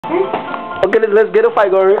Okay, let's get a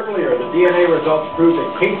fight going. Earlier, the DNA results proved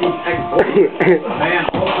that Casey's ex-boyfriend, the man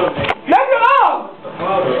also named the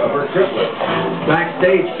father of her triplets.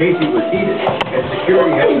 Backstage, Casey was heated, and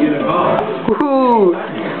security had to get involved.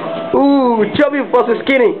 Ooh, chubby versus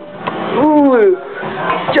skinny. Ooh,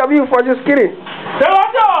 chubby versus skinny.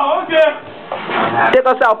 Take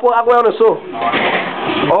us out, put Agua on the show.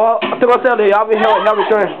 Oh, take us out there, y'all be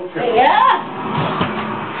showing. Yeah.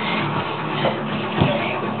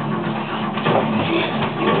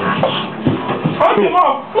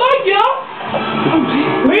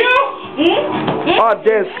 Oh,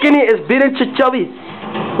 damn, skinny is beating chubby.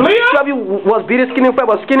 Chubby was beating skinny fight,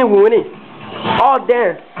 but skinny was winning. Oh,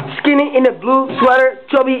 damn. Skinny in the blue sweater,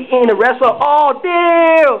 chubby in the wrestler. Oh,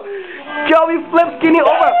 damn. Chubby flipped skinny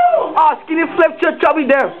over. Oh, skinny flipped chubby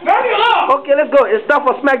down. Okay, let's go. It's time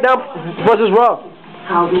for SmackDown versus Raw.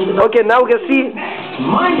 Okay, now we can see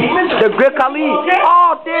the Great Khali.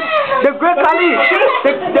 Oh, the Great Khali.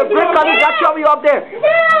 The Great Khali got Chubby up there.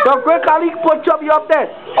 The Great Khali put Chubby up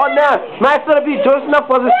there. Oh, now, nice to be Johnson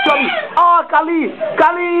versus Chubby. Oh, Khali.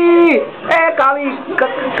 Hey, Khali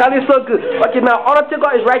is so good. Okay, now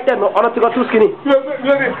Undertaker is right there. No, Undertaker too skinny.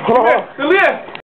 Hold on.